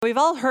We've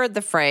all heard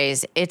the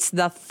phrase, it's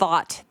the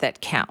thought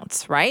that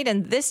counts, right?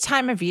 And this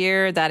time of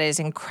year, that is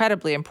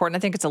incredibly important. I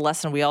think it's a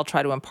lesson we all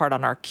try to impart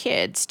on our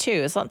kids,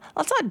 too. Let's not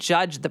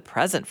judge the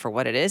present for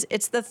what it is.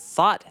 It's the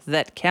thought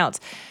that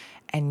counts.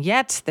 And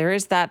yet, there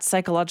is that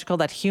psychological,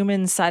 that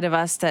human side of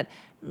us that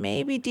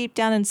maybe deep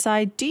down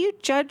inside, do you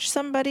judge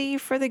somebody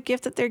for the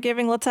gift that they're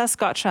giving? Let's ask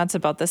Scott Shantz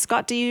about this.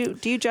 Scott, do you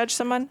judge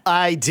someone?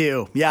 I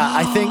do. Yeah,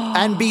 I think,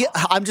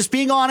 I'm just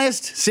being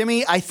honest,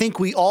 Simi, I think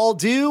we all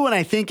do. And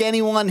I think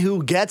anyone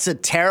who gets a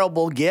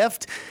terrible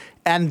gift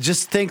and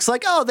just thinks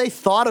like, oh, they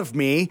thought of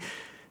me,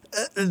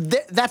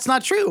 that's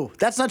not true.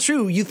 That's not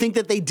true. You think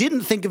that they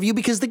didn't think of you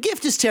because the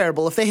gift is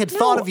terrible. If they had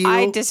thought of you.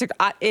 I disagree.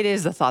 It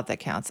is the thought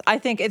that counts. I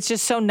think it's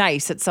just so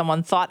nice that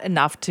someone thought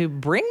enough to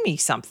bring me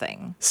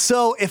something.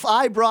 So if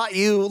I brought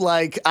you,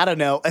 like, I don't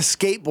know, a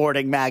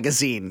skateboarding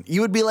magazine,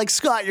 you would be like,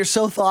 Scott, you're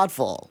so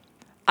thoughtful.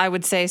 I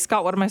would say,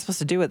 Scott, what am I supposed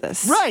to do with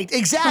this? Right,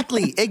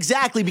 exactly,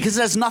 exactly, because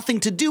it has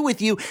nothing to do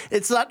with you.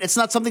 It's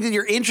not something that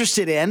you're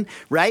interested in,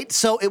 right?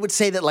 So it would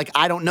say that, like,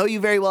 I don't know you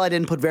very well. I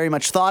didn't put very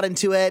much thought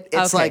into it.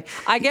 It's okay. like,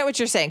 I get what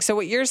you're saying. So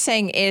what you're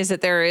saying is that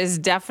there is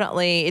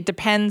definitely, it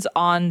depends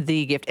on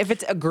the gift. If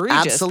it's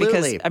egregious,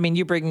 absolutely. Because, I mean,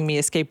 you bringing me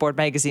a skateboard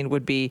magazine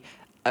would be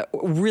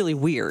really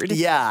weird.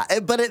 Yeah,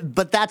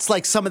 but that's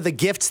like some of the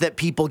gifts that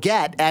people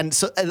get. And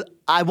so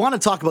I want to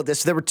talk about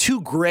this. There were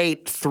two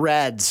great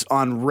threads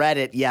on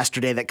Reddit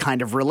yesterday that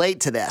kind of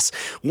relate to this.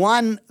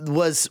 One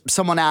was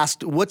someone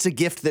asked, what's a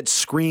gift that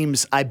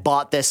screams, I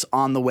bought this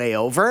on the way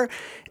over?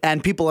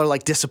 And people are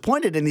like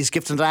disappointed in these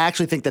gifts. And I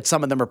actually think that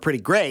some of them are pretty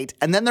great.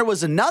 And then there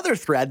was another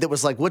thread that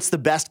was like, what's the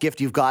best gift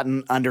you've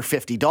gotten under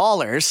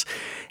 $50?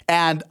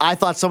 And I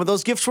thought some of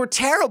those gifts were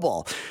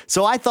terrible.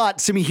 So I thought,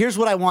 Simi, here's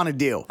what I want to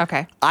do.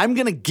 Okay. I'm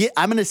going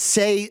to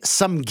say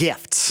some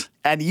gifts.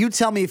 And you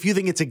tell me if you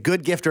think it's a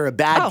good gift or a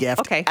bad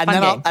gift. Okay. And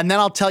then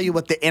I'll tell you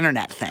what the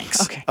internet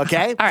thinks.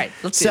 Okay? All right,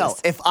 let's do this. So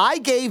if I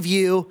gave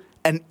you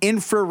an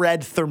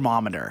infrared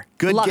thermometer,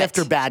 good Love gift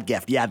it. or bad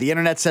gift? Yeah, the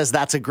internet says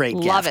that's a great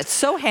gift. Love it.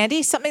 So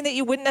handy. Something that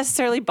you wouldn't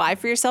necessarily buy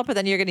for yourself, but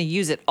then you're going to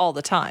use it all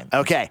the time.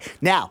 Okay.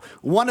 Now,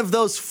 one of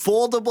those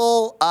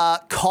foldable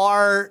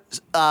car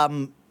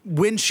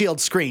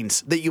windshield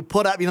screens that you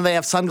put up, they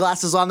have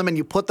sunglasses on them and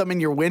you put them in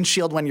your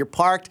windshield when you're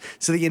parked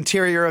so the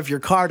interior of your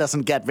car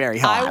doesn't get very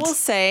hot. I will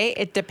say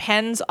it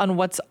depends on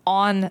what's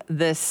on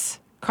this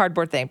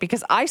cardboard thing,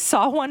 because I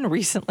saw one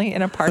recently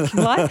in a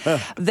parking lot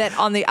that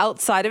on the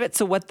outside of it,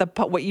 so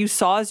what you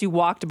saw as you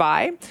walked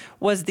by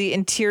was the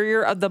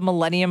interior of the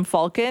Millennium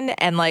Falcon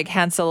and like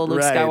Han Solo, Luke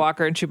Right.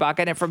 Skywalker, and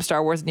Chewbacca, and from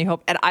Star Wars: New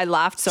Hope, and I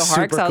laughed so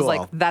hard because I was Super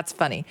like, "That's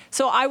funny."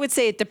 So I would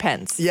say it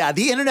depends. Yeah,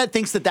 the internet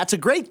thinks that that's a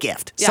great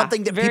gift, Yeah,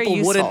 something that very people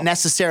useful. wouldn't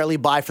necessarily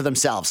buy for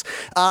themselves.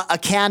 A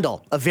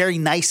candle, a very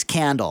nice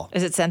candle.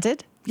 Is it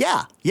scented?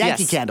 Yeah,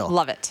 Yankee Yes, Candle.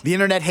 love it. The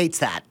internet hates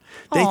that.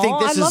 They Aw, think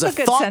this I is love a a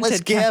good thoughtless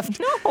scented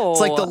gift. No. It's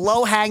like the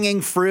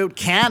low-hanging fruit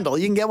candle.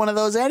 You can get one of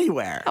those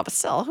anywhere. Oh, but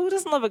still, who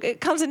doesn't love it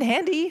comes in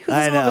handy? Who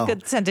I doesn't love know. a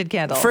good scented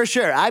candle? For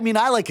sure. I mean,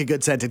 I like a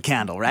good scented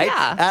candle, right?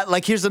 Yeah.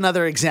 Like, here's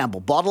another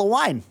example. Bottle of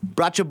wine.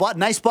 Brought you a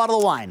nice bottle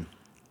of wine.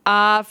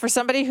 For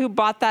somebody who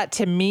bought that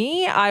to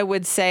me, I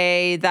would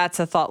say that's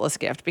a thoughtless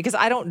gift because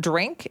I don't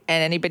drink,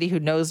 and anybody who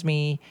knows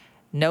me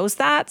knows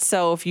that.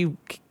 So if you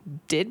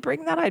did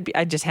bring that,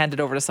 I'd just hand it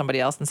over to somebody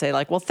else and say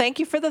like, well, thank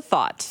you for the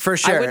thought. For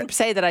sure. I wouldn't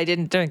say that I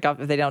didn't drink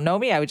if they don't know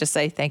me. I would just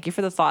say thank you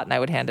for the thought, and I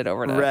would hand it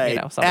over to somebody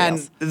and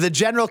else. the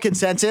general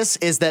consensus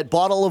is that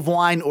bottle of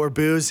wine or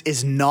booze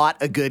is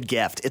not a good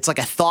gift. It's like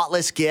a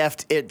thoughtless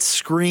gift. It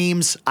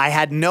screams, I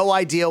had no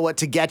idea what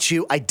to get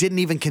you. I didn't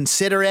even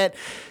consider it.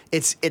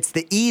 It's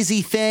the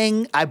easy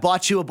thing. I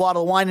bought you a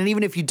bottle of wine, and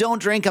even if you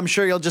don't drink, I'm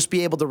sure you'll just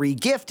be able to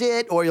re-gift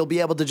it, or you'll be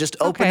able to just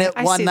open Okay, it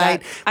I one see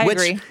night. that. I which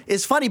agree.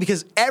 is funny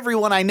because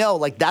everyone I know,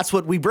 like, that's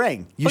what we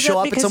bring. You Well, show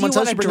up at because someone's you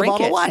house, wanna you bring a drink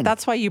bottle of it. wine.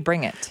 That's why you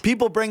bring it.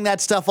 People bring that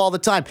stuff all the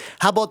time.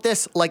 How about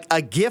this? Like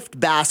a gift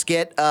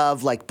basket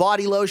of like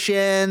body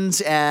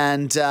lotions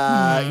and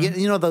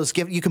you know those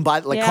gift you can buy,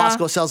 like Yeah.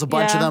 Costco sells a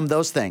bunch of Yeah. them,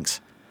 those things.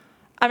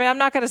 I mean, I'm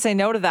not going to say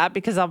no to that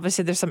because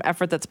obviously there's some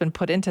effort that's been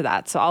put into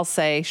that. So I'll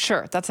say,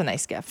 sure, that's a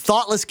nice gift.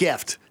 Thoughtless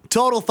gift.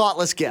 Total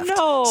thoughtless gift.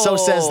 No. So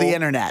says the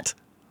internet.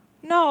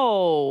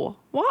 No.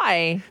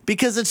 Why?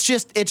 Because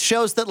it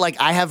shows that like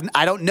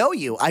I don't know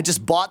you. I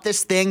just bought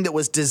this thing that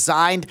was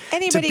designed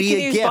Anybody to be can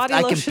a use gift. body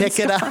I can lotion, pick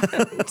it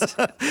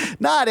up.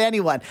 Not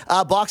anyone.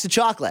 A box of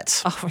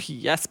chocolates. Oh,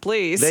 yes,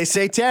 please. They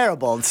say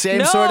terrible. Same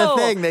No. sort of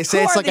thing. They say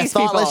Who it's are like a these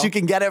thoughtless. people? You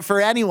can get it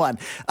for anyone.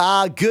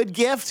 Good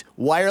gift,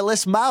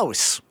 wireless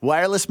mouse.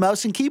 Wireless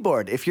mouse and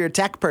keyboard. If you're a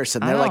tech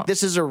person, they're know. like,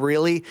 this is a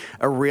really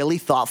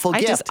thoughtful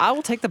gift. I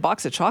will take the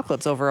box of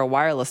chocolates over a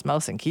wireless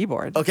mouse and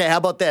keyboard. Okay, how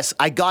about this?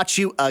 I got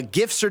you a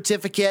gift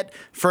certificate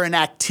for an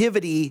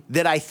activity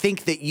that I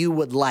think that you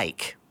would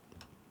like.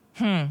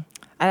 I'd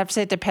have to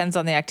say it depends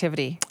on the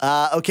activity.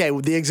 Okay,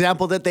 the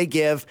example that they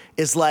give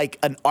is like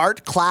an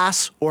art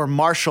class or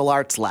martial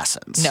arts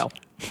lessons. No,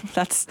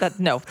 that's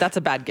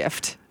a bad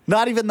gift.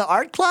 Not even the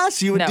art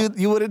class? You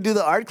wouldn't do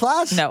the art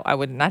class? No, I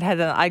wouldn't.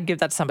 I'd give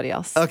that to somebody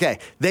else. Okay,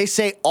 they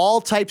say all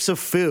types of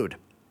food.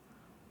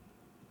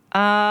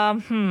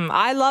 I'm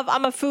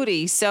a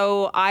foodie,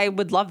 so I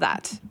would love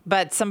that.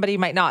 But somebody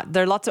might not.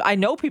 There are I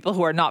know people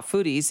who are not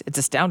foodies. It's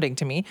astounding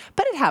to me,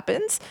 but it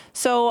happens.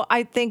 So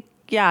I think,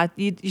 yeah,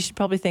 you should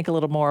probably think a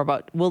little more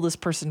about, will this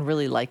person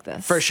really like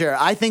this? For sure.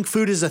 I think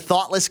food is a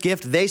thoughtless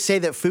gift. They say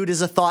that food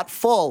is a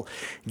thoughtful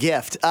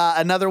gift.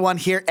 Another one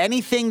here,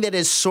 anything that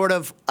is sort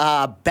of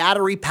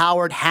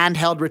battery-powered,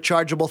 handheld,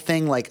 rechargeable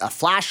thing like a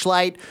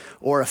flashlight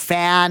or a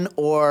fan,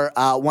 or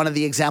one of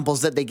the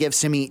examples that they give,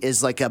 Simi,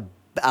 is like a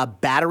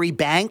battery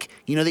bank,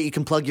 that you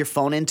can plug your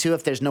phone into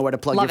if there's nowhere to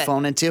plug Love your it.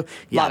 phone into.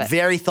 Yeah, Love it.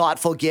 very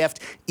thoughtful gift,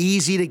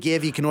 easy to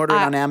give. You can order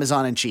it on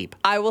Amazon and cheap.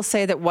 I will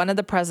say that one of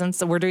the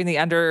presents, we're doing the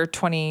under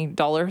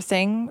 $20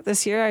 thing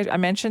this year, I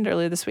mentioned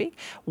earlier this week.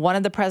 One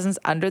of the presents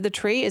under the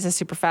tree is a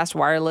super fast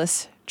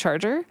wireless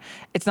charger.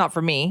 It's not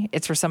for me.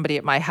 It's for somebody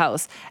at my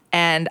house.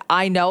 And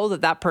I know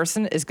that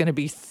person is going to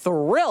be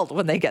thrilled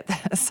when they get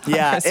this.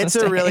 Yeah, it's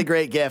a really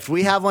great gift.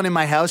 We have one in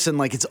my house, and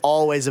it's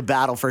always a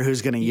battle for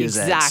who's going to use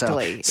it.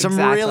 Exactly. So some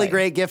really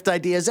great gift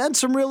ideas and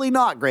some really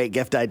not great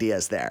gift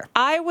ideas there.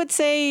 I would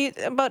say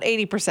about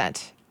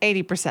 80%.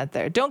 80%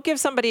 there. Don't give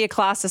somebody a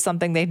class to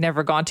something they've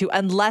never gone to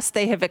unless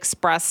they have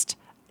expressed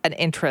an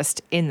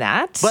interest in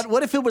that. But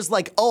what if it was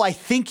like, oh, I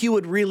think you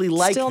would really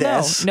like Still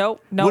this? No.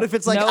 What if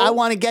it's like, I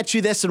want to get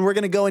you this and we're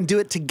going to go and do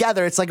it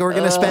together? It's like we're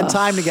going to spend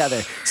time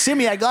together.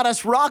 Simi, I got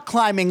us rock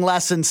climbing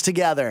lessons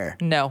together.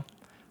 No.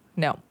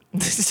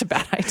 This is a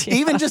bad idea.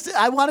 Even just,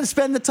 I want to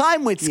spend the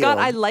time with Scott,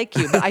 you. I like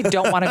you, but I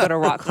don't want to go to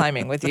rock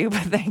climbing with you,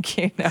 but thank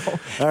you. No,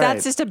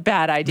 that's just a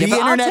bad idea. The but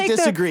internet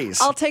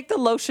disagrees. I'll take the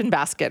lotion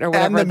basket or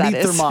whatever that is.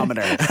 And the meat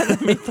thermometer. And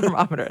the meat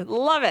thermometer.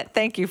 Love it.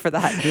 Thank you for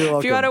that. You're welcome.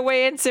 If you want to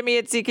weigh in, send me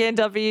at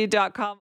cknw.com.